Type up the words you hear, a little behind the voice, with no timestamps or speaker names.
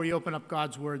We open up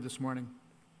God's word this morning.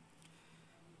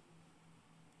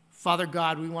 Father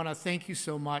God, we want to thank you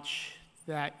so much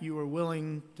that you were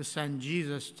willing to send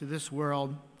Jesus to this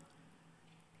world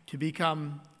to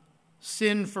become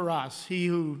sin for us. He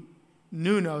who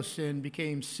knew no sin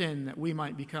became sin that we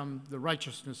might become the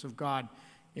righteousness of God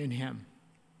in him.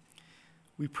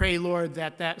 We pray, Lord,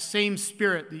 that that same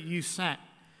Spirit that you sent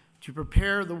to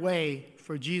prepare the way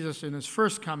for Jesus in his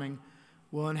first coming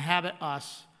will inhabit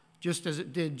us just as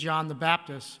it did John the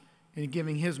Baptist in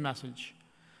giving his message.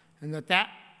 And that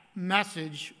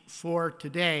message for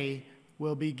today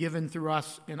will be given through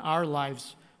us in our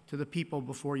lives to the people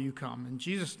before you come. In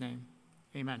Jesus' name,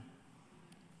 amen.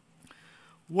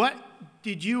 What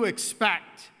did you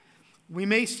expect? We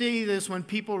may say this when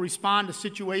people respond to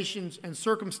situations and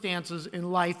circumstances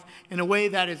in life in a way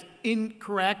that is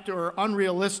incorrect or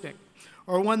unrealistic,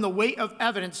 or when the weight of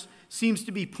evidence seems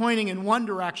to be pointing in one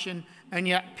direction, and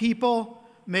yet people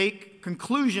make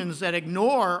conclusions that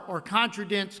ignore or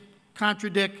contradict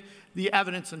the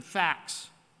evidence and facts.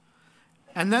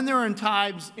 And then there are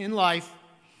times in life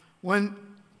when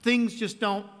things just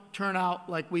don't turn out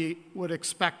like we would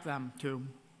expect them to.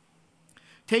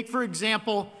 Take, for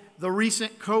example, the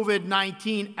recent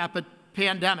COVID-19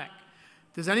 pandemic.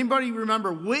 Does anybody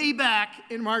remember way back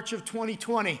in March of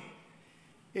 2020?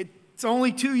 It's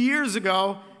only 2 years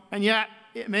ago, and yet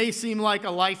it may seem like a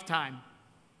lifetime.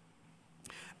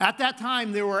 At that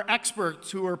time, there were experts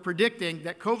who were predicting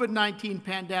that COVID-19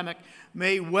 pandemic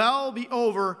may well be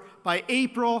over by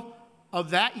April of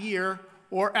that year,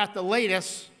 or at the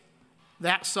latest,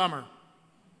 that summer.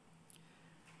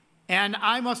 And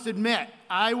I must admit,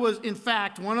 I was, in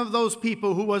fact, one of those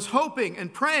people who was hoping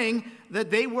and praying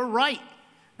that they were right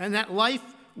and that life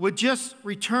would just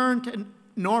return to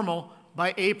normal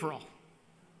by April.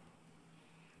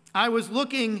 I was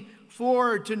looking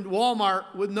forward to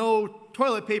Walmart with no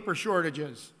toilet paper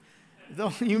shortages.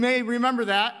 Though you may remember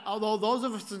that, although those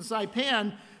of us in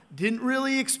Saipan didn't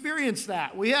really experience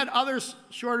that. We had other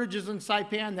shortages in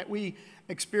Saipan that we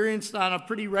experienced on a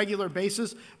pretty regular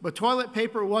basis, but toilet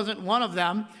paper wasn't one of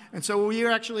them. And so we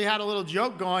actually had a little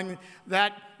joke going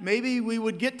that maybe we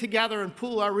would get together and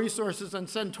pool our resources and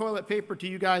send toilet paper to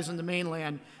you guys in the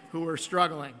mainland who were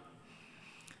struggling.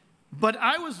 But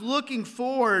I was looking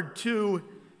forward to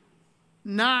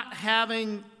not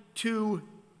having to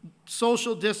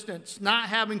social distance, not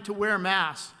having to wear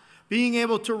masks, being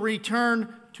able to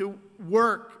return to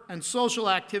work and social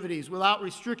activities without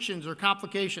restrictions or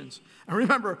complications. And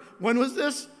remember, when was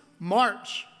this?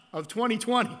 March of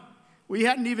 2020. We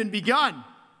hadn't even begun.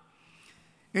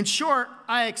 In short,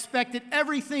 I expected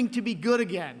everything to be good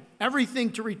again,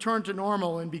 everything to return to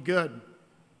normal and be good.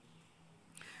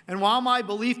 And while my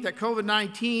belief that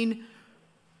COVID-19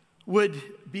 would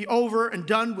be over and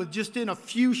done with just in a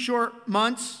few short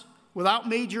months without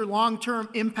major long-term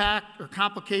impact or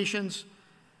complications,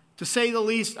 to say the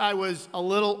least, I was a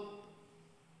little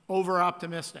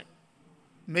over-optimistic,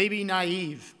 maybe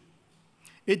naive.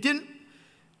 It didn't,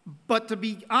 but to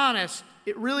be honest,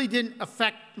 it really didn't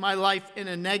affect my life in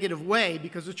a negative way,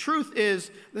 because the truth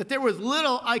is that there was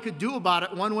little I could do about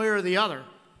it one way or the other.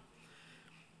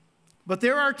 But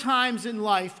there are times in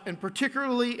life, and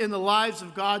particularly in the lives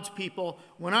of God's people,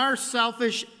 when our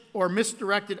selfish or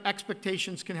misdirected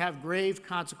expectations can have grave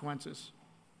consequences.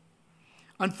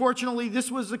 Unfortunately, this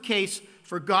was the case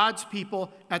for God's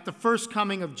people at the first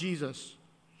coming of Jesus.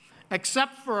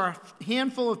 Except for a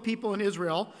handful of people in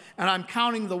Israel, and I'm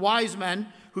counting the wise men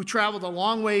who traveled a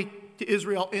long way to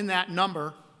Israel in that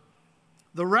number,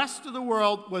 the rest of the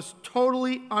world was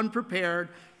totally unprepared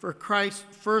for Christ's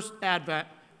first advent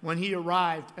when he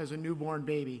arrived as a newborn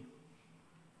baby.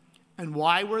 And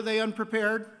why were they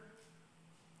unprepared?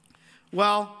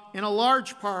 Well, in a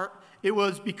large part, it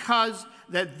was because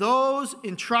that those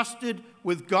entrusted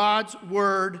with God's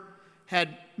word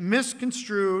had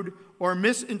misconstrued or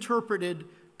misinterpreted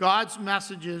God's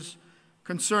messages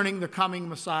concerning the coming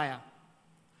Messiah.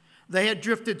 They had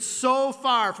drifted so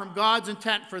far from God's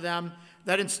intent for them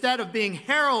that instead of being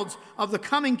heralds of the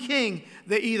coming king,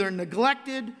 they either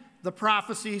neglected the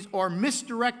prophecies or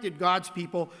misdirected God's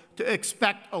people to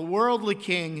expect a worldly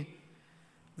king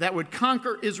that would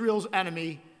conquer Israel's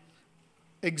enemy,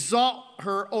 exalt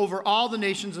her over all the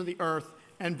nations of the earth,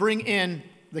 and bring in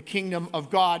the kingdom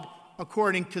of God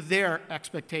according to their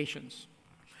expectations.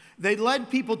 They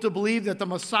led people to believe that the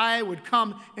Messiah would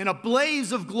come in a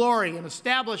blaze of glory and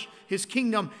establish his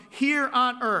kingdom here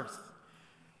on earth.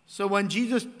 So when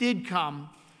Jesus did come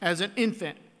as an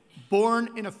infant,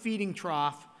 born in a feeding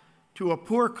trough to a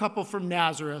poor couple from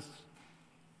Nazareth,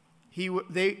 he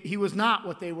was not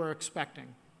what they were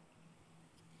expecting.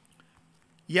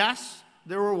 Yes,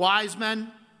 there were wise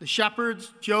men, the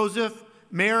shepherds, Joseph,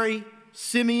 Mary,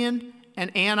 Simeon,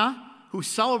 and Anna, who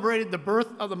celebrated the birth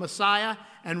of the Messiah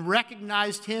and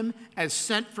recognized him as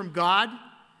sent from God.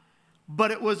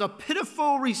 But it was a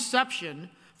pitiful reception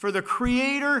for the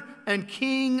Creator and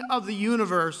King of the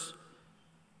universe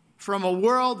from a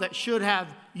world that should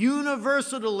have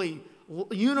universally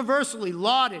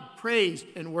lauded, praised,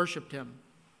 and worshiped him.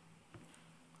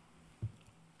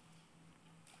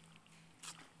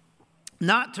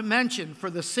 Not to mention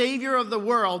for the Savior of the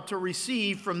world to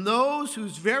receive from those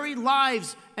whose very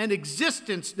lives and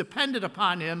existence depended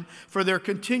upon him for their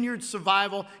continued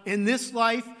survival in this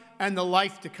life and the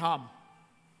life to come.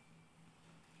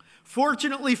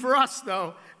 Fortunately for us,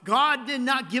 though, God did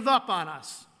not give up on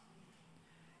us.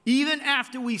 Even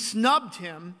after we snubbed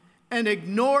him and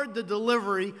ignored the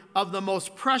delivery of the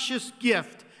most precious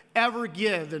gift ever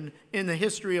given in the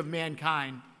history of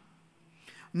mankind.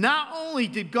 Not only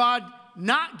did God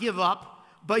not give up,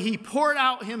 but he poured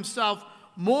out himself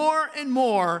more and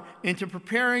more into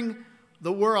preparing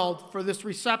the world for this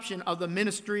reception of the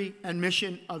ministry and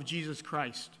mission of Jesus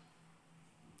Christ.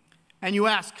 And you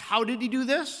ask, how did he do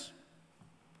this?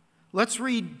 Let's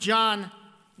read John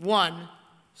 1,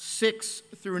 6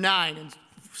 through 9 and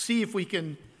see if we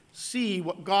can see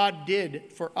what God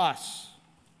did for us.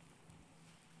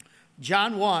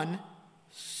 John 1,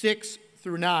 6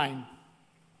 through 9.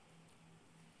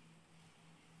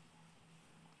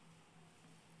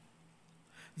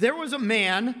 There was a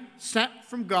man sent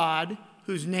from God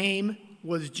whose name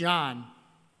was John.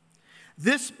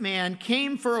 This man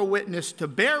came for a witness to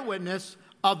bear witness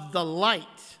of the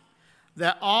light,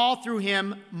 that all through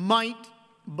him might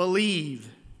believe.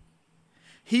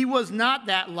 He was not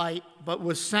that light, but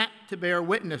was sent to bear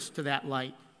witness to that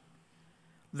light.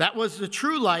 That was the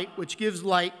true light which gives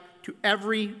light to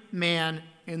every man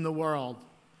in the world.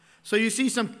 So you see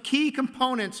some key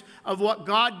components of what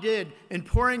God did in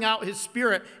pouring out his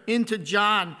Spirit into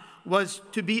John was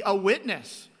to be a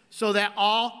witness so that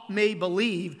all may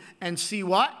believe and see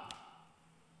what?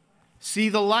 See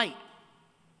the light.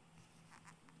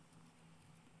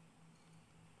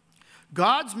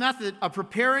 God's method of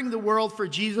preparing the world for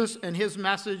Jesus and his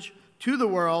message to the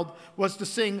world was to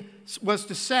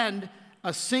send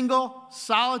a single,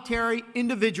 solitary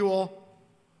individual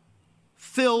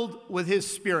filled with his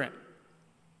Spirit.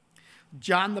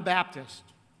 John the Baptist.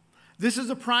 This is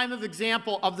a prime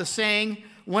example of the saying,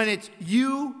 when it's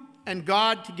you and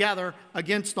God together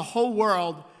against the whole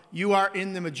world, you are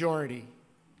in the majority.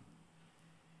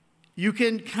 You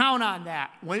can count on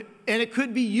that. And it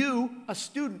could be you, a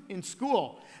student in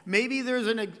school. Maybe there's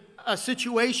a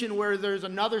situation where there's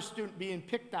another student being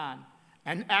picked on.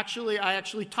 And I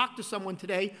actually talked to someone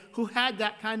today who had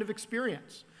that kind of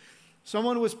experience.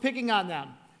 Someone was picking on them.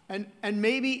 And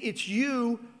maybe it's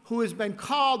you who has been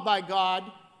called by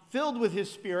God, filled with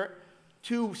his Spirit,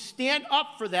 to stand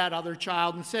up for that other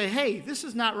child and say, hey, this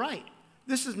is not right.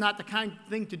 This is not the kind of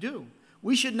thing to do.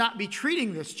 We should not be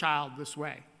treating this child this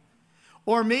way.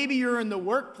 Or maybe you're in the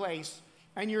workplace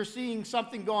and you're seeing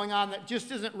something going on that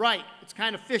just isn't right. It's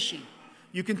kind of fishy.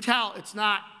 You can tell it's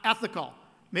not ethical.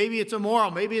 Maybe it's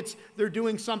immoral. Maybe they're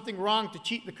doing something wrong to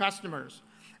cheat the customers.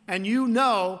 And you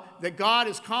know that God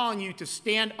is calling you to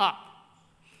stand up.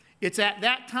 It's at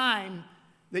that time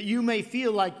that you may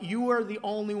feel like you are the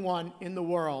only one in the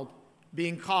world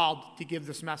being called to give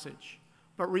this message.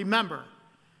 But remember,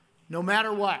 no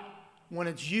matter what, when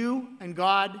it's you and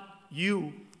God,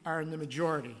 you are in the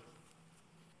majority.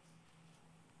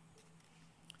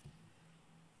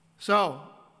 So,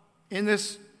 in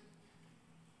this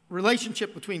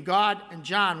relationship between God and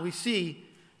John, we see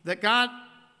that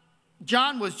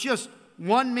John was just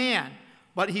one man,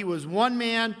 but he was one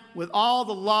man with all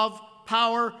the love,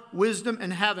 power, wisdom,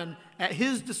 and heaven at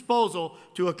his disposal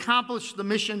to accomplish the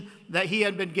mission that he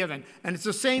had been given. And it's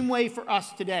the same way for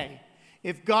us today.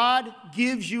 If God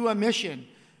gives you a mission,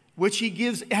 which he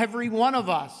gives every one of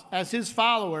us as his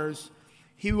followers,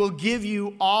 he will give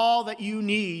you all that you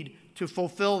need to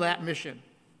fulfill that mission.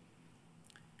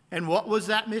 And what was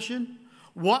that mission?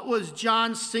 What was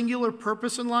John's singular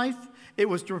purpose in life? It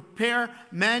was to prepare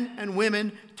men and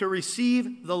women to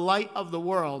receive the light of the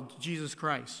world, Jesus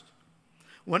Christ.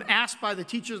 When asked by the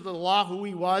teachers of the law who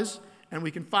he was, and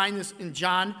we can find this in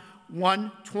John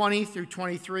 1:20 through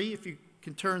 23, if you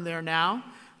can turn there now,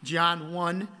 John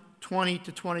 1:20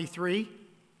 to 23.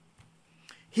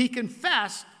 He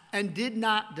confessed and did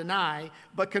not deny,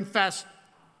 but confessed,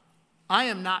 I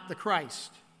am not the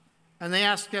Christ. And they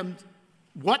asked him,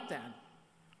 what then?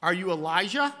 Are you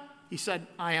Elijah? He said,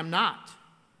 I am not.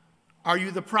 Are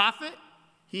you the prophet?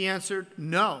 He answered,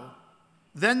 no.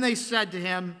 Then they said to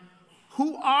him,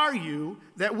 "Who are you,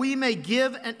 that we may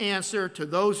give an answer to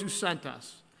those who sent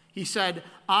us?" He said,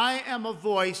 "I am a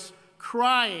voice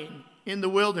crying in the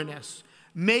wilderness,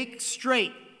 make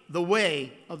straight the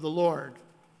way of the Lord."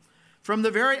 From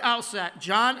the very outset,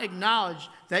 John acknowledged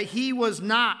that he was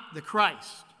not the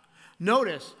Christ.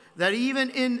 Notice that even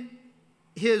in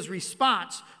his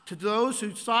response to those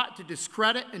who sought to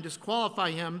discredit and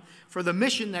disqualify him for the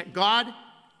mission that God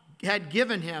had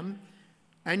given him,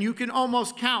 and you can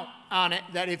almost count on it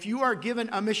that if you are given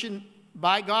a mission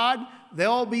by God, there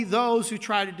will be those who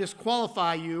try to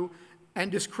disqualify you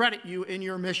and discredit you in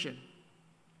your mission.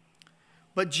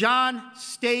 But John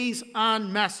stays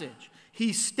on message.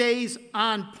 He stays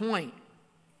on point.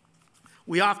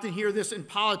 We often hear this in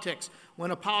politics.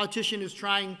 When a politician is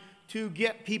trying to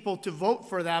get people to vote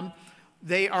for them,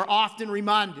 they are often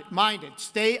reminded,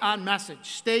 stay on message,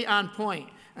 stay on point.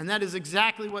 And that is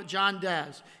exactly what John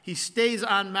does. He stays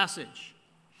on message.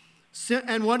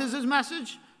 And what is his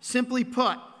message? Simply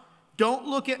put, don't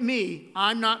look at me,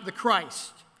 I'm not the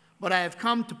Christ, but I have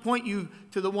come to point you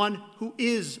to the one who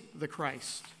is the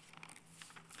Christ.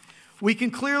 We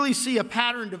can clearly see a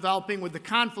pattern developing with the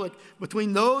conflict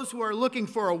between those who are looking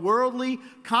for a worldly,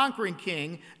 conquering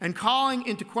king and calling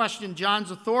into question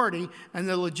John's authority and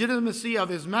the legitimacy of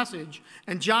his message,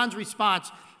 and John's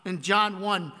response in John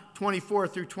 1:24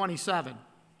 through 27.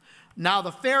 Now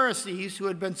the Pharisees who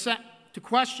had been sent to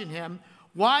question him,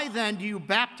 "Why then do you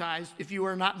baptize if you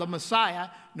are not the Messiah,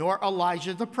 nor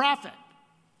Elijah the prophet?"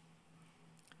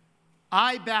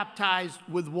 "I baptize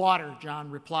with water,"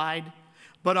 John replied,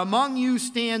 "but among you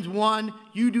stands one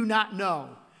you do not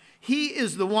know. He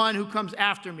is the one who comes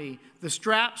after me, the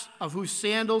straps of whose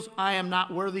sandals I am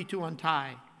not worthy to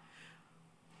untie."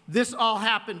 This all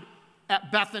happened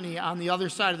at Bethany on the other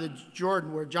side of the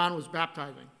Jordan where John was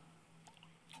baptizing.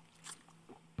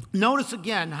 Notice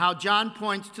again how John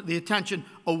points to the attention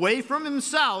away from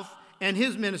himself and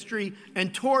his ministry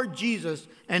and toward Jesus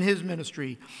and his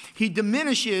ministry. He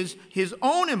diminishes his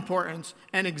own importance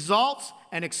and exalts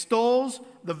and extols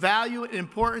the value and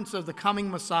importance of the coming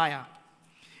Messiah.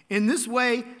 In this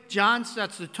way, John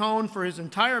sets the tone for his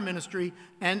entire ministry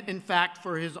and, in fact,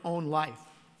 for his own life.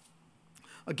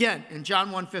 Again, in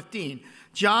John 1:15,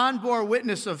 John bore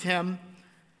witness of him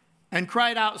and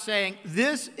cried out, saying,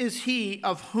 "This is he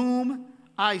of whom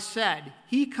I said,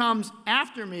 he comes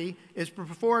after me, is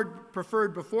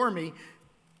preferred before me,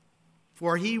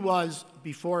 for he was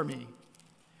before me."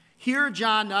 Here,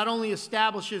 John not only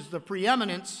establishes the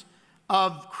preeminence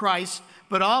of Christ,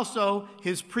 but also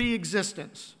his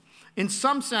preexistence. In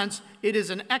some sense, it is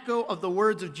an echo of the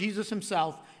words of Jesus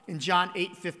himself in John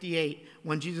 8:58,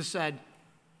 when Jesus said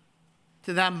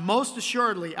to them, "Most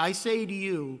assuredly, I say to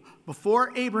you,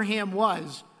 before Abraham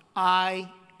was,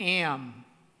 I am."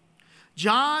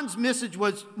 John's mission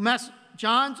was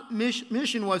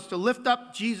to lift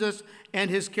up Jesus and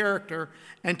his character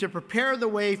and to prepare the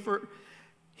way for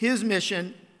his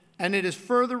mission, and it is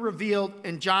further revealed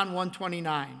in John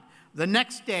 1:29. The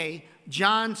next day,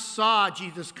 John saw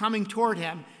Jesus coming toward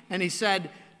him, and he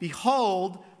said,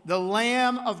 "Behold, the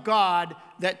Lamb of God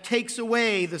that takes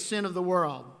away the sin of the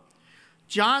world."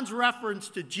 John's reference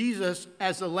to Jesus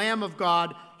as the Lamb of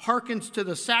God harkens to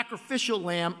the sacrificial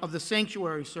lamb of the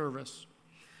sanctuary service,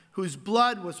 whose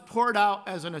blood was poured out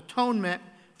as an atonement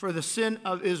for the sin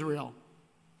of Israel.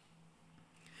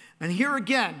 And here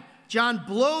again, John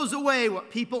blows away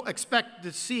what people expected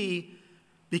to see,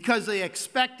 because they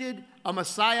expected a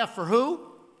Messiah for who?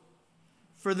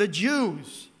 For the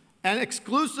Jews, and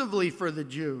exclusively for the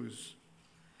Jews.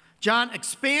 John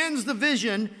expands the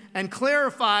vision and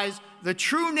clarifies the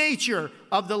true nature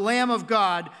of the Lamb of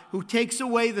God who takes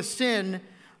away the sin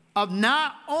of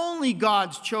not only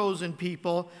God's chosen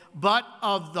people, but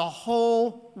of the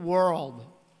whole world.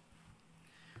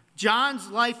 John's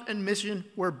life and mission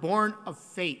were born of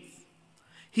faith.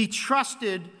 He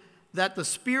trusted that the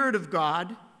Spirit of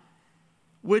God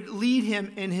would lead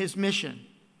him in his mission.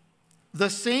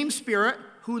 The same Spirit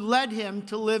who led him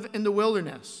to live in the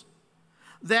wilderness.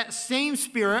 That same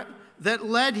Spirit that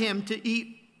led him to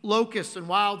eat locusts and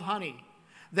wild honey.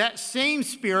 That same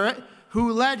Spirit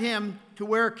who led him to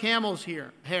wear camel's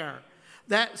hair.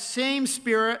 That same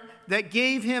Spirit that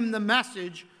gave him the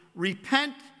message,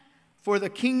 "Repent, for the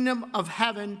kingdom of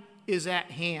heaven is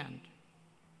at hand."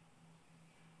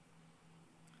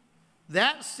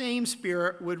 That same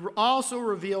Spirit would also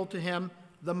reveal to him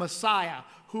the Messiah,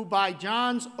 who by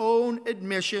John's own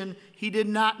admission, he did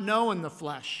not know in the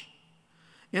flesh.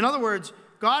 In other words,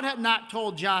 God had not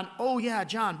told John, "Oh yeah,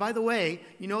 John, by the way,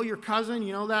 you know your cousin,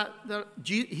 you know that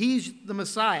he's the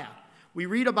Messiah." We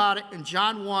read about it in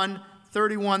John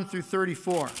 1:31 through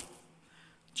 34.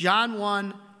 John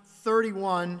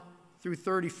 1:31 through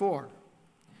 34.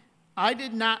 I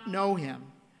did not know him,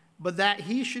 but that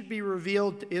he should be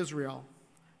revealed to Israel.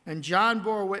 And John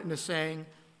bore witness, saying,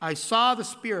 I saw the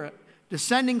Spirit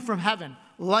descending from heaven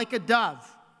like a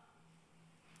dove,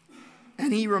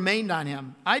 and he remained on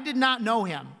him. I did not know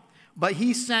him, but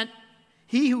he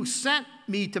who sent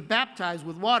me to baptize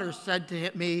with water said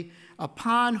to me,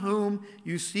 upon whom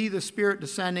you see the Spirit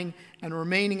descending and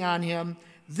remaining on him,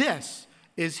 this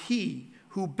is he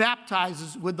who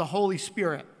baptizes with the Holy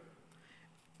Spirit.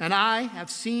 And I have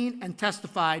seen and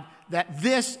testified that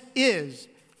this is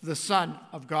the Son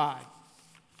of God.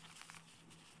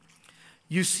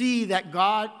 You see that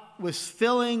God was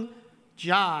filling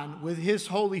John with his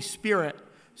Holy Spirit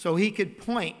so he could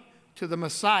point to the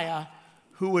Messiah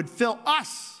who would fill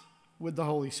us with the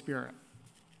Holy Spirit.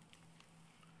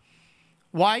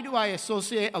 Why do I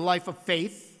associate a life of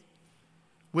faith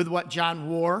with what John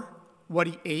wore, what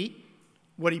he ate,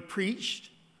 what he preached?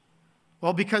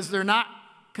 Well, because they're not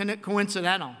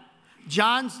coincidental.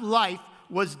 John's life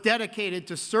was dedicated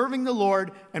to serving the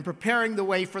Lord and preparing the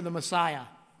way for the Messiah.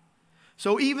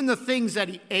 So even the things that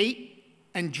he ate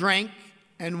and drank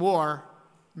and wore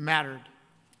mattered.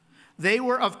 They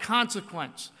were of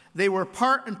consequence. They were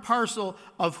part and parcel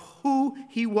of who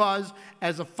he was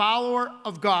as a follower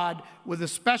of God with a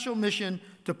special mission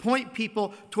to point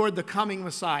people toward the coming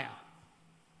Messiah.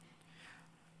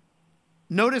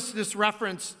 Notice this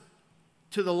reference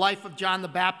to the life of John the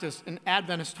Baptist in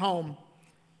Adventist Home,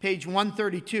 page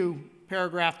 132,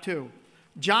 paragraph 2.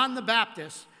 John the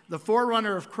Baptist, the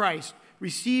forerunner of Christ,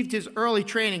 received his early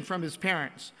training from his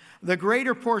parents. The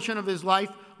greater portion of his life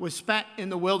was spent in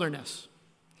the wilderness.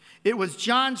 It was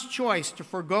John's choice to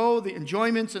forego the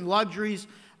enjoyments and luxuries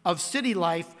of city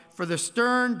life for the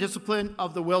stern discipline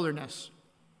of the wilderness.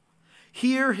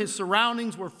 Here, his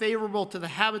surroundings were favorable to the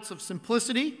habits of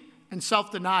simplicity and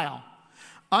self-denial.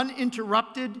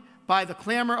 Uninterrupted by the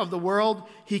clamor of the world,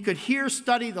 he could here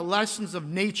study the lessons of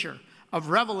nature, of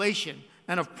revelation,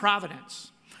 and of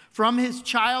providence. From his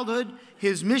childhood,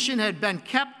 his mission had been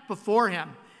kept before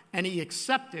him, and he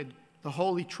accepted the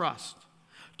holy trust.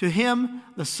 To him,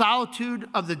 the solitude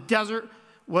of the desert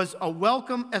was a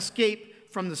welcome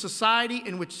escape from the society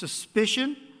in which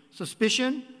suspicion,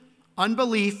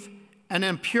 unbelief, and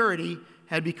impurity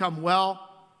had become well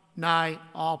nigh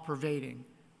all-pervading.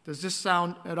 Does this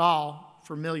sound at all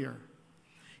familiar?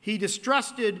 He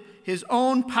distrusted his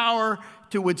own power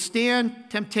to withstand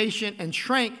temptation and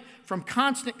shrank from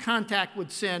constant contact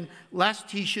with sin,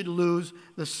 lest he should lose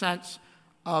the sense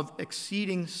of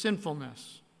exceeding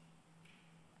sinfulness.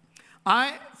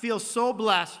 I feel so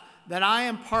blessed that I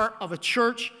am part of a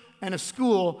church and a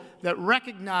school that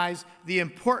recognize the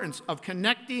importance of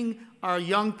connecting our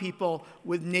young people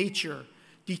with nature,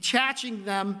 detaching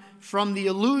them from the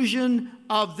illusion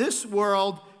of this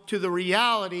world to the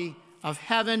reality of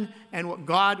heaven and what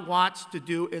God wants to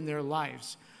do in their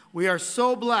lives. We are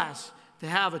so blessed to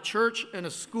have a church and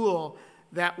a school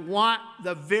that want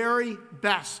the very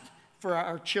best for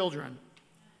our children.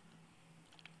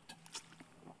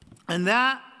 And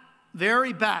that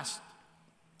very best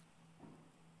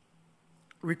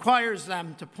requires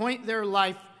them to point their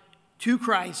life to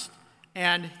Christ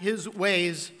and his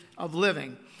ways of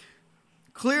living.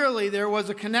 Clearly, there was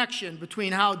a connection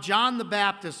between how John the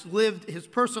Baptist lived his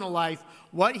personal life,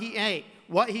 what he ate,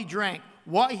 what he drank,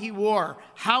 what he wore,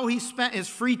 how he spent his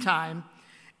free time,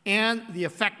 and the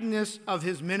effectiveness of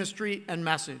his ministry and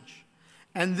message.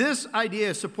 And this idea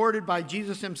is supported by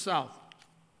Jesus himself.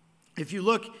 If you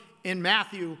look in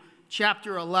Matthew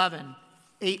chapter 11,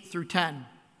 8 through 10.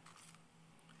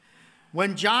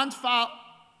 When John's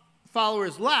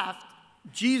followers left,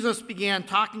 Jesus began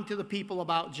talking to the people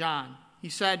about John. He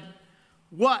said,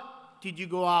 "What did you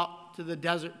go out to the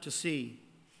desert to see?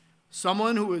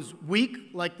 Someone who is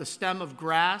weak like the stem of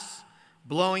grass,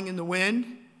 blowing in the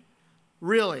wind?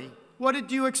 Really, what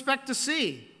did you expect to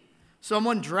see?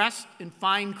 Someone dressed in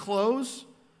fine clothes?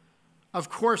 Of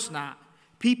course not.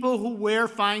 People who wear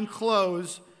fine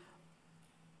clothes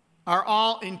are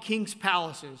all in king's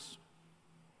palaces.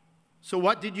 So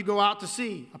what did you go out to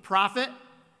see? A prophet?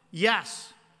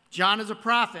 Yes, John is a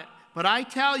prophet, but I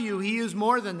tell you, he is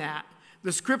more than that.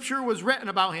 The scripture was written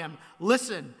about him.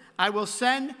 Listen, I will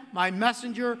send my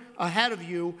messenger ahead of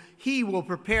you. He will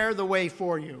prepare the way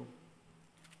for you."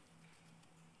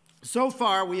 So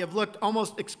far, we have looked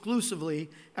almost exclusively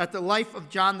at the life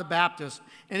of John the Baptist,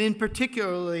 and in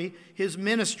particularly his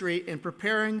ministry in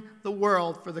preparing the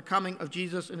world for the coming of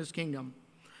Jesus and his kingdom.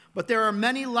 But there are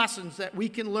many lessons that we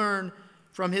can learn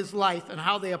from his life and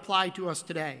how they apply to us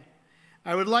today.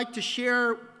 I would like to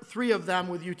share 3 of them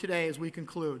with you today as we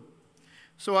conclude.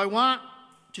 So I want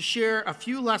to share a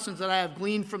few lessons that I have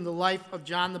gleaned from the life of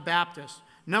John the Baptist.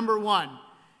 Number one,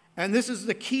 and this is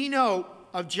the keynote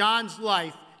of John's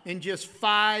life in just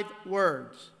 5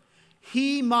 words.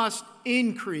 He must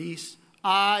increase,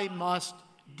 I must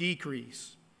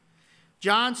decrease.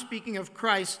 John, speaking of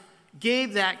Christ,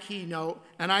 gave that keynote,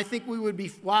 and I think we would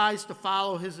be wise to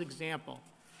follow his example.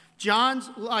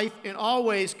 John's life in all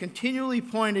ways continually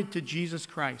pointed to Jesus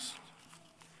Christ.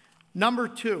 Number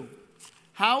 2,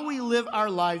 how we live our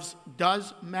lives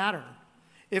does matter.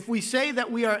 If we say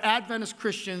that we are Adventist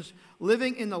Christians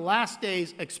living in the last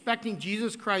days, expecting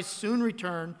Jesus Christ's soon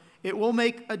return, it will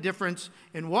make a difference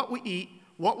in what we eat,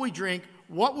 what we drink,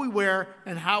 what we wear,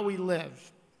 and how we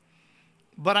live.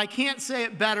 But I can't say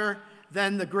it better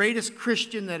than the greatest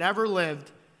Christian that ever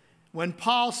lived, when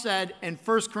Paul said in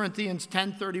 1 Corinthians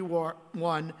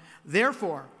 10:31,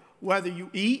 therefore, whether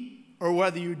you eat or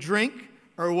whether you drink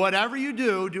or whatever you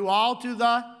do, do all to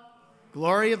the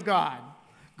glory of God.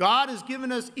 God has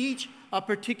given us each a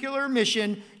particular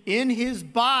mission in his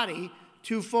body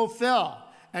to fulfill.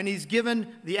 And he's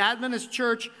given the Adventist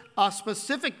Church a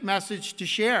specific message to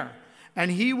share. And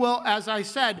he will, as I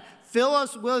said, fill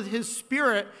us with his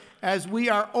Spirit as we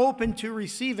are open to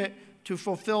receive it to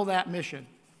fulfill that mission.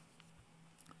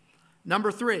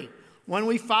 Number 3, when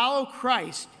we follow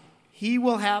Christ, he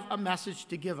will have a message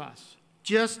to give us,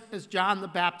 just as John the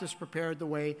Baptist prepared the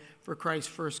way for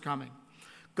Christ's first coming.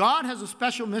 God has a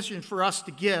special mission for us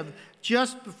to give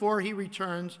just before he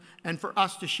returns and for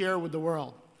us to share with the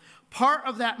world. Part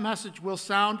of that message will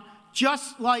sound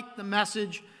just like the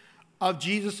message of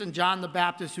Jesus and John the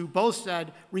Baptist, who both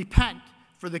said, repent,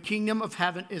 for the kingdom of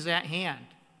heaven is at hand.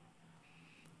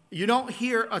 You don't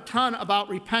hear a ton about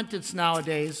repentance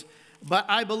nowadays, but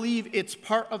I believe it's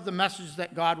part of the message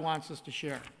that God wants us to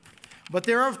share. But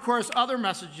there are, of course, other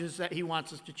messages that he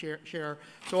wants us to share.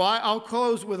 So I'll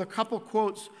close with a couple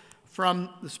quotes from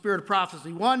the Spirit of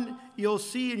Prophecy. One you'll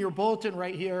see in your bulletin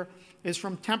right here is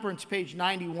from Temperance, page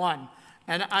 91.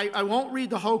 And I won't read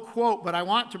the whole quote, but I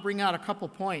want to bring out a couple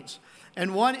points.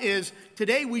 And one is,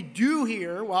 today we do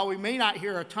hear, while we may not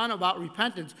hear a ton about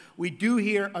repentance, we do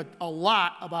hear a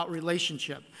lot about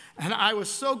relationship. And I was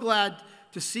so glad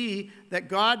to see that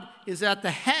God is at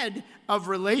the head of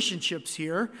relationships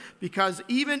here, because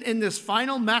even in this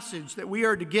final message that we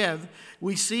are to give,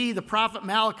 we see the prophet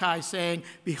Malachi saying,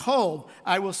 behold,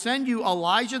 I will send you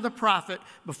Elijah the prophet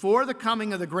before the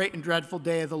coming of the great and dreadful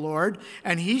day of the Lord,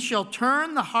 and he shall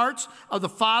turn the hearts of the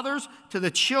fathers to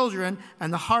the children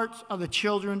and the hearts of the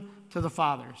children to the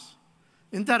fathers.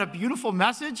 Isn't that a beautiful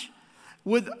message?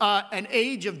 With an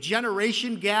age of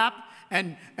generation gap,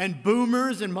 and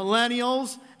boomers and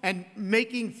millennials and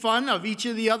making fun of each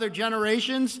of the other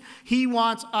generations, he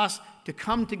wants us to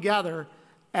come together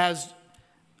as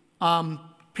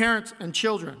parents and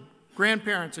children,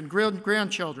 grandparents and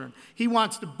grandchildren. He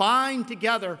wants to bind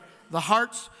together the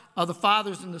hearts of the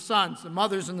fathers and the sons, the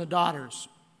mothers and the daughters.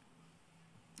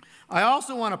 I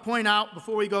also want to point out,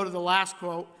 before we go to the last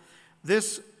quote,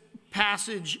 this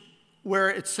passage where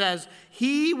it says,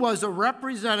 he was a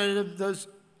representative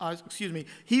of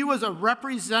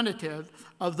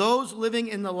those living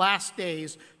in the last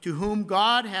days, to whom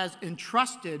God has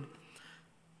entrusted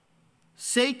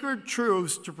sacred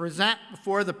truths to present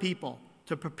before the people,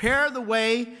 to prepare the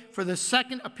way for the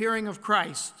second appearing of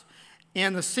Christ.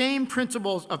 And the same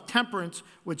principles of temperance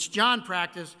which John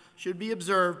practiced should be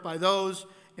observed by those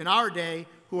in our day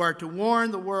who are to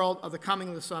warn the world of the coming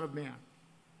of the Son of Man.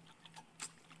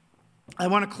 I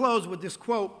want to close with this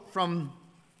quote from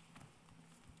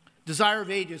Desire of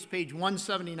Ages, page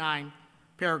 179,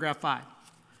 paragraph 5.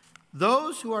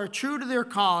 Those who are true to their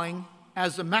calling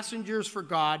as the messengers for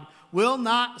God will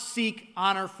not seek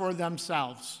honor for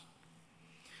themselves.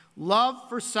 Love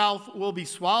for self will be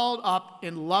swallowed up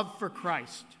in love for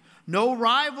Christ. No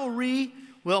rivalry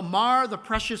will mar the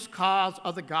precious cause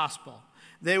of the gospel.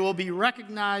 They will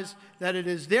recognize that it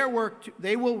is their work to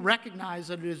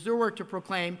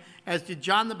proclaim, as did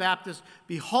John the Baptist,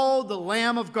 behold the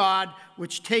Lamb of God,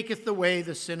 which taketh away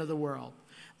the sin of the world.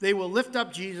 They will lift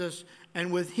up Jesus,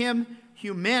 and with him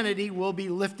humanity will be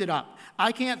lifted up.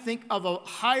 I can't think of a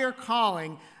higher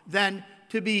calling than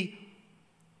to be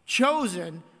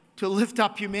chosen to lift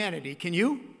up humanity. Can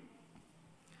you?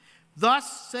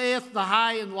 Thus saith the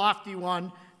high and lofty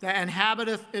one that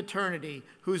inhabiteth eternity,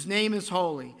 whose name is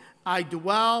holy. I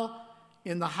dwell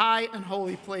in the high and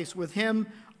holy place with him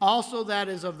also that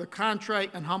is of the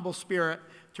contrite and humble spirit,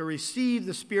 to receive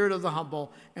the spirit of the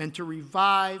humble and to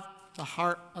revive the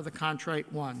heart of the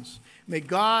contrite ones. May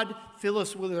God fill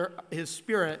us with his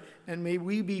Spirit, and may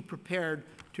we be prepared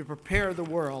to prepare the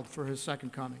world for his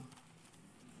second coming.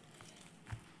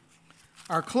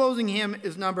 Our closing hymn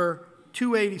is number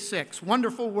 286,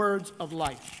 Wonderful Words of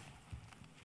Life.